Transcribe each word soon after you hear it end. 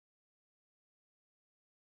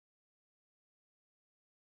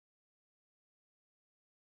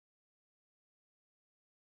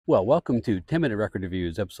Well, welcome to 10-Minute Record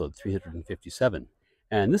Reviews, episode 357.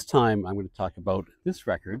 And this time I'm going to talk about this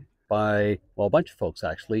record by, well, a bunch of folks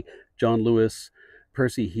actually. John Lewis,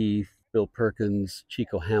 Percy Heath, Bill Perkins,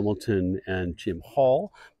 Chico Hamilton, and Jim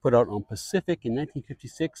Hall, put out on Pacific in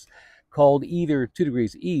 1956, called either 2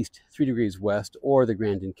 Degrees East, 3 Degrees West, or The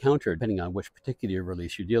Grand Encounter, depending on which particular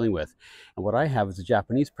release you're dealing with. And what I have is a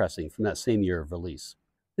Japanese pressing from that same year of release.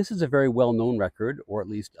 This is a very well-known record, or at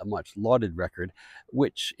least a much lauded record,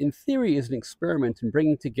 which in theory is an experiment in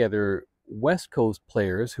bringing together West Coast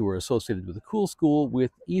players who were associated with the cool school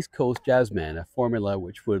with East Coast jazzmen, a formula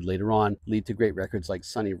which would later on lead to great records like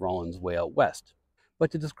Sonny Rollins' Way Out West.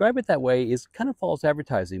 But to describe it that way is kind of false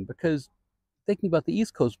advertising, because thinking about the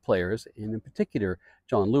East Coast players, and in particular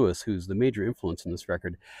John Lewis, who's the major influence in this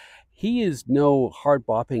record, he is no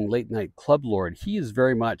hard-bopping late-night club lord. He is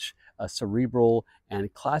very much a cerebral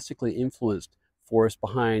and classically influenced force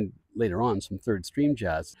behind, later on, some third stream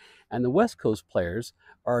jazz. And the West Coast players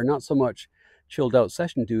are not so much chilled out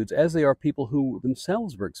session dudes as they are people who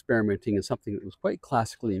themselves were experimenting in something that was quite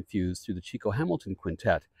classically infused through the Chico Hamilton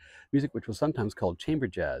Quintet, music which was sometimes called chamber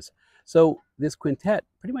jazz. So this quintet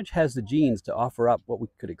pretty much has the genes to offer up what we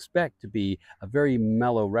could expect to be a very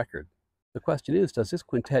mellow record. The question is, does this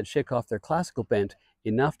quintet shake off their classical bent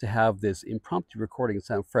enough to have this impromptu recording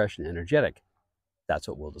sound fresh and energetic? That's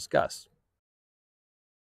what we'll discuss.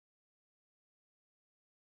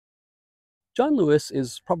 John Lewis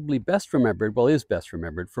is probably best remembered, well, is best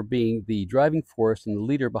remembered for being the driving force and the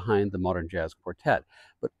leader behind the modern jazz quartet.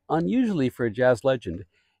 But unusually for a jazz legend,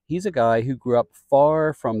 he's a guy who grew up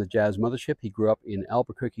far from the jazz mothership. He grew up in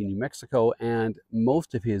Albuquerque, New Mexico, and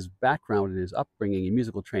most of his background and his upbringing and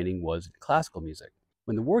musical training was in classical music.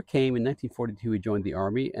 When the war came in 1942, he joined the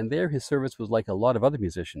Army, and there his service was like a lot of other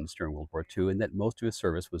musicians during World War II, in that most of his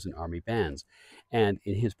service was in Army bands. And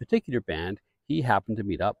in his particular band, he happened to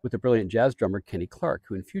meet up with the brilliant jazz drummer Kenny Clarke,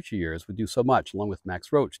 who in future years would do so much, along with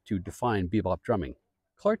Max Roach, to define bebop drumming.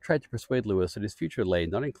 Clarke tried to persuade Lewis that his future lay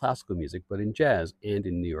not in classical music, but in jazz and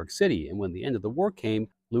in New York City, and when the end of the war came,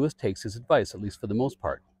 Lewis takes his advice, at least for the most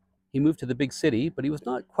part. He moved to the big city, but he was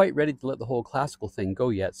not quite ready to let the whole classical thing go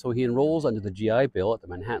yet, so he enrolls under the GI Bill at the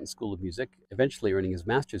Manhattan School of Music, eventually earning his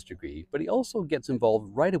master's degree. But he also gets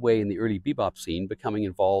involved right away in the early bebop scene, becoming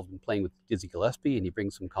involved in playing with Dizzy Gillespie, and he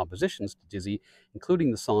brings some compositions to Dizzy,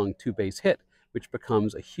 including the song Two Bass Hit, which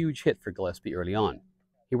becomes a huge hit for Gillespie early on.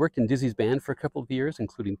 He worked in Dizzy's band for a couple of years,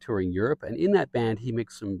 including touring Europe, and in that band he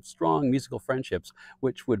makes some strong musical friendships,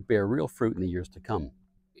 which would bear real fruit in the years to come.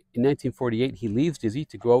 In 1948, he leaves Dizzy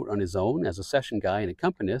to go out on his own as a session guy and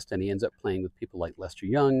accompanist, and he ends up playing with people like Lester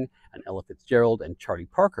Young and Ella Fitzgerald and Charlie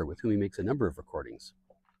Parker, with whom he makes a number of recordings.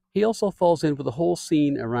 He also falls in with the whole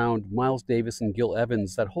scene around Miles Davis and Gil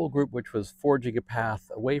Evans, that whole group which was forging a path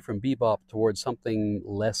away from bebop towards something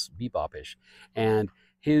less bebopish. And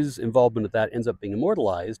his involvement with that ends up being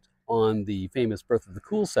immortalized on the famous Birth of the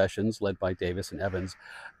Cool sessions led by Davis and Evans,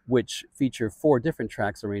 which feature 4 different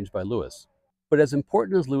tracks arranged by Lewis. But as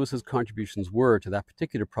important as Lewis's contributions were to that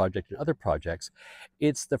particular project and other projects,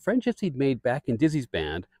 it's the friendships he'd made back in Dizzy's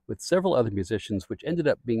band with several other musicians which ended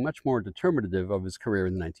up being much more determinative of his career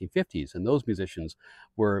in the 1950s. And those musicians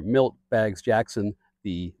were Milt Baggs Jackson,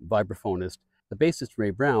 the vibraphonist, the bassist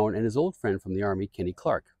Ray Brown, and his old friend from the Army, Kenny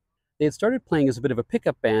Clarke. They had started playing as a bit of a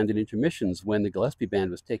pickup band in intermissions when the Gillespie band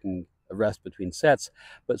was taking a rest between sets,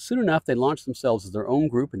 but soon enough they launched themselves as their own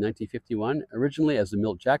group in 1951, originally as the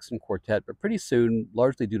Milt Jackson Quartet, but pretty soon,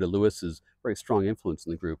 largely due to Lewis's very strong influence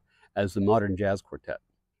in the group, as the Modern Jazz Quartet.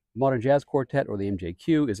 The Modern Jazz Quartet, or the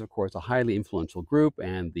MJQ, is of course a highly influential group,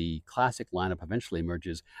 and the classic lineup eventually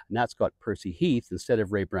emerges, and that's got Percy Heath instead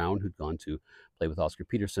of Ray Brown, who'd gone to play with Oscar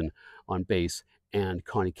Peterson on bass, and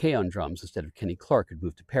Connie Kay on drums instead of Kenny Clarke, who'd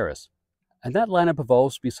moved to Paris. And that lineup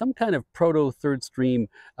evolves to be some kind of proto-third stream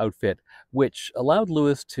outfit, which allowed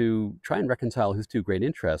Lewis to try and reconcile his 2 great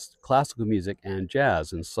interests, classical music and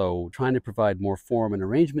jazz, and so trying to provide more form and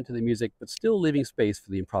arrangement to the music, but still leaving space for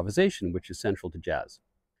the improvisation, which is central to jazz.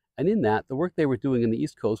 And in that, the work they were doing in the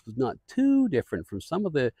East Coast was not too different from some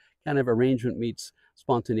of the kind of arrangement meets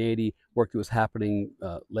spontaneity work that was happening,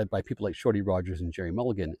 led by people like Shorty Rogers and Jerry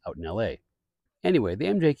Mulligan out in LA. Anyway, the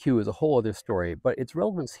MJQ is a whole other story, but its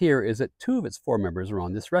relevance here is that 2 of its 4 members are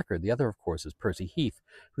on this record. The other, of course, is Percy Heath,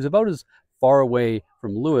 who's about as far away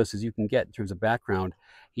from Lewis as you can get in terms of background.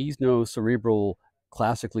 He's no cerebral,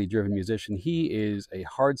 classically driven musician. He is a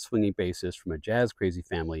hard-swinging bassist from a jazz-crazy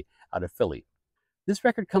family out of Philly. This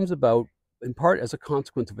record comes about in part as a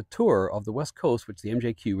consequence of a tour of the West Coast, which the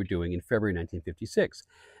MJQ were doing in February 1956.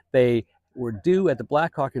 They were due at the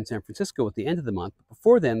Black Hawk in San Francisco at the end of the month, but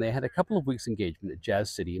before then they had a couple of weeks engagement at Jazz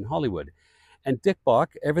City in Hollywood. And Dick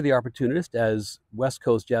Bock, ever the opportunist, as West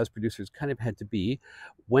Coast jazz producers kind of had to be,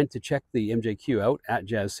 went to check the MJQ out at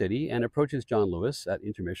Jazz City and approaches John Lewis at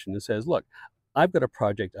intermission and says, "Look, I've got a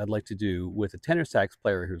project I'd like to do with a tenor sax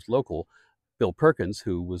player who's local, Bill Perkins,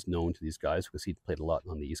 who was known to these guys because he'd played a lot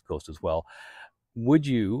on the East Coast as well. Would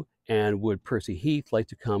you and would Percy Heath like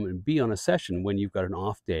to come and be on a session when you've got an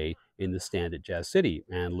off day in the stand at Jazz City?"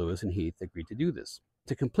 And Lewis and Heath agreed to do this.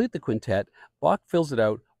 To complete the quintet, Bock fills it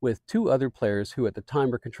out with two other players who at the time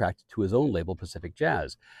were contracted to his own label, Pacific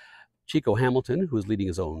Jazz. Chico Hamilton, who was leading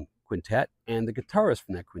his own quintet, and the guitarist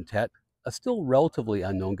from that quintet, a still relatively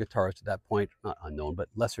unknown guitarist at that point, not unknown, but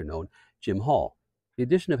lesser known, Jim Hall. The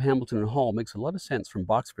addition of Hamilton and Hall makes a lot of sense from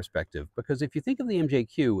Bock's perspective, because if you think of the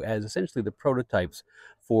MJQ as essentially the prototypes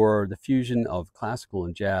for the fusion of classical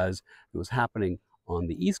and jazz that was happening on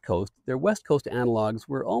the East Coast, their West Coast analogs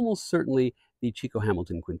were almost certainly the Chico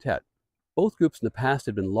Hamilton Quintet. Both groups in the past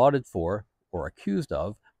had been lauded for, or accused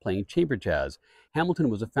of, playing chamber jazz. Hamilton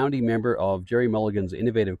was a founding member of Jerry Mulligan's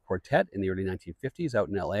Innovative Quartet in the early 1950s out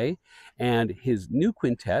in LA, and his new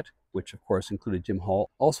quintet, which of course included Jim Hall,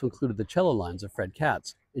 also included the cello lines of Fred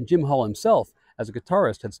Katz. And Jim Hall himself, as a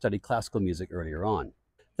guitarist, had studied classical music earlier on.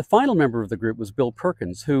 The final member of the group was Bill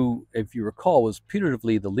Perkins, who, if you recall, was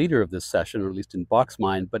putatively the leader of this session, or at least in Bock's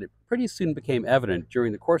mind, but it pretty soon became evident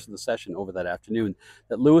during the course of the session over that afternoon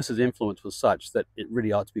that Lewis's influence was such that it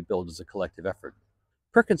really ought to be billed as a collective effort.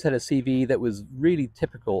 Perkins had a CV that was really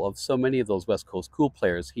typical of so many of those West Coast cool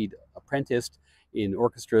players. He'd apprenticed in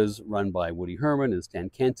orchestras run by Woody Herman and Stan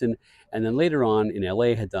Kenton, and then later on in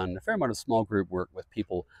LA had done a fair amount of small group work with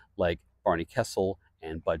people like Barney Kessel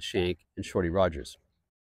and Bud Shank and Shorty Rogers.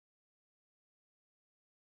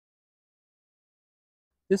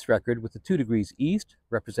 This record, with the 2 degrees east,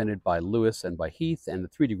 represented by Lewis and by Heath, and the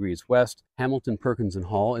 3 degrees west, Hamilton, Perkins, and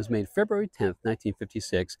Hall, is made February 10th,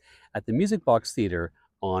 1956, at the Music Box Theater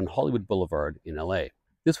on Hollywood Boulevard in LA.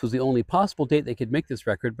 This was the only possible date they could make this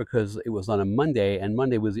record because it was on a Monday, and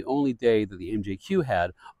Monday was the only day that the MJQ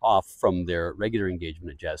had off from their regular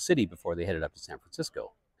engagement at Jazz City before they headed up to San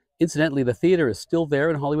Francisco. Incidentally, the theater is still there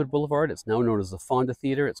in Hollywood Boulevard. It's now known as the Fonda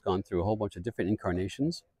Theater. It's gone through a whole bunch of different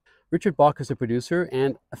incarnations. Richard Bock is the producer,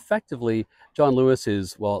 and effectively, John Lewis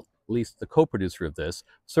is, well, at least the co-producer of this,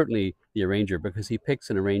 certainly the arranger, because he picks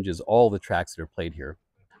and arranges all the tracks that are played here.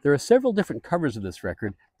 There are several different covers of this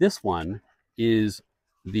record. This one is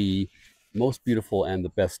the most beautiful and the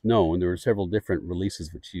best known. There are several different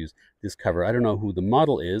releases which use this cover. I don't know who the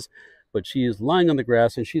model is, but she is lying on the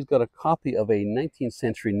grass, and she's got a copy of a 19th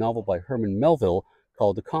century novel by Herman Melville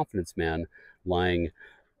called The Confidence Man lying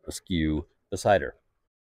askew beside her.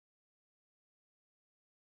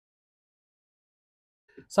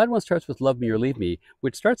 Side one starts with Love Me or Leave Me,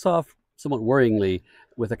 which starts off somewhat worryingly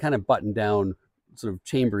with a kind of buttoned down, sort of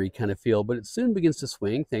chambery kind of feel, but it soon begins to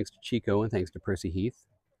swing thanks to Chico and thanks to Percy Heath.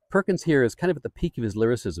 Perkins here is kind of at the peak of his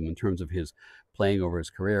lyricism in terms of his playing over his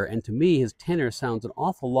career, and to me his tenor sounds an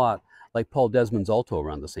awful lot like Paul Desmond's alto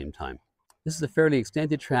around the same time. This is a fairly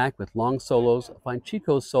extended track with long solos. I find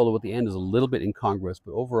Chico's solo at the end is a little bit incongruous,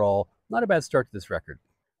 but overall, not a bad start to this record.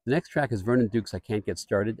 The next track is Vernon Duke's I Can't Get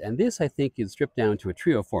Started, and this, I think, is stripped down to a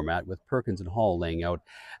trio format with Perkins and Hall laying out.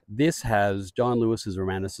 This has John Lewis's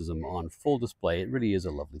romanticism on full display. It really is a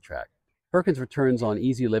lovely track. Perkins returns on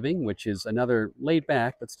Easy Living, which is another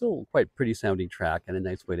laid-back but still quite pretty-sounding track and a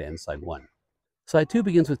nice way to end side one. Side two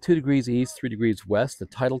begins with 2 degrees east, 3 degrees west, the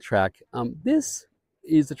title track. This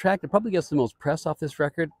is the track that probably gets the most press off this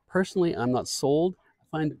record. Personally, I'm not sold. I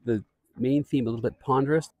find the main theme a little bit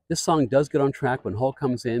ponderous. This song does get on track when Hall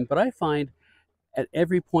comes in, but I find at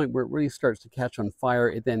every point where it really starts to catch on fire,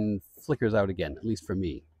 it then flickers out again, at least for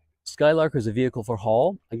me. Skylark is a vehicle for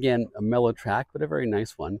Hall. Again, a mellow track, but a very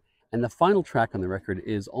nice one. And the final track on the record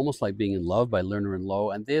is Almost Like Being in Love by Lerner and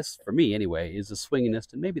Lowe, and this, for me anyway, is the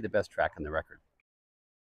swingingest and maybe the best track on the record.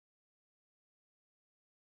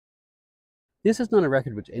 This is not a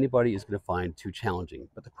record which anybody is going to find too challenging,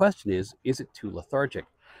 but the question is it too lethargic?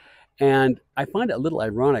 And I find it a little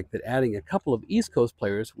ironic that adding a couple of East Coast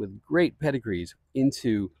players with great pedigrees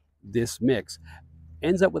into this mix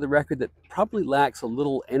ends up with a record that probably lacks a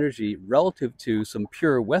little energy relative to some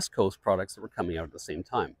pure West Coast products that were coming out at the same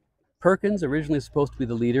time. Perkins, originally supposed to be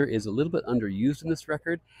the leader, is a little bit underused in this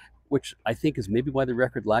record, which I think is maybe why the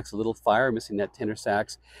record lacks a little fire, missing that tenor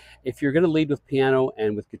sax. If you're going to lead with piano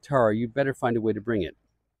and with guitar, you'd better find a way to bring it.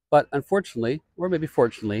 But unfortunately, or maybe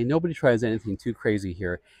fortunately, nobody tries anything too crazy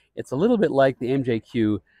here. It's a little bit like the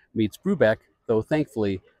MJQ meets Brubeck, though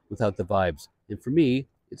thankfully without the vibes. And for me,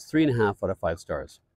 it's 3.5 out of 5 stars.